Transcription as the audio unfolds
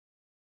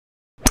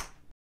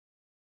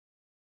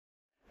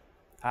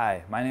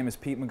Hi, my name is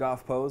Pete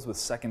McGough-Pose with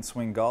Second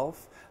Swing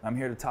Golf. I'm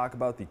here to talk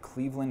about the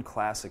Cleveland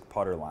Classic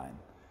putter line.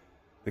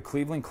 The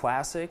Cleveland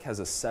Classic has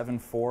a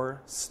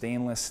 7/4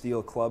 stainless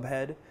steel club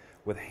head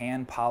with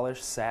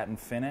hand-polished satin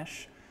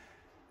finish,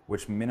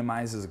 which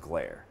minimizes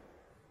glare.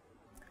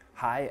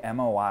 High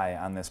MOI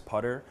on this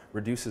putter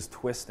reduces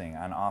twisting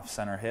on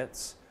off-center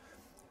hits,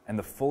 and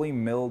the fully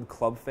milled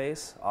club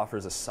face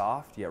offers a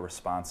soft yet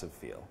responsive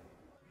feel.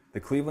 The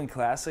Cleveland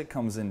Classic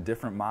comes in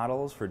different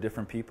models for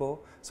different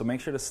people, so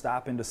make sure to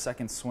stop into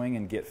Second Swing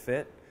and get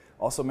fit.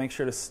 Also make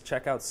sure to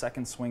check out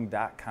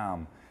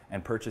secondswing.com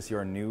and purchase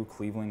your new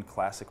Cleveland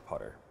Classic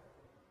putter.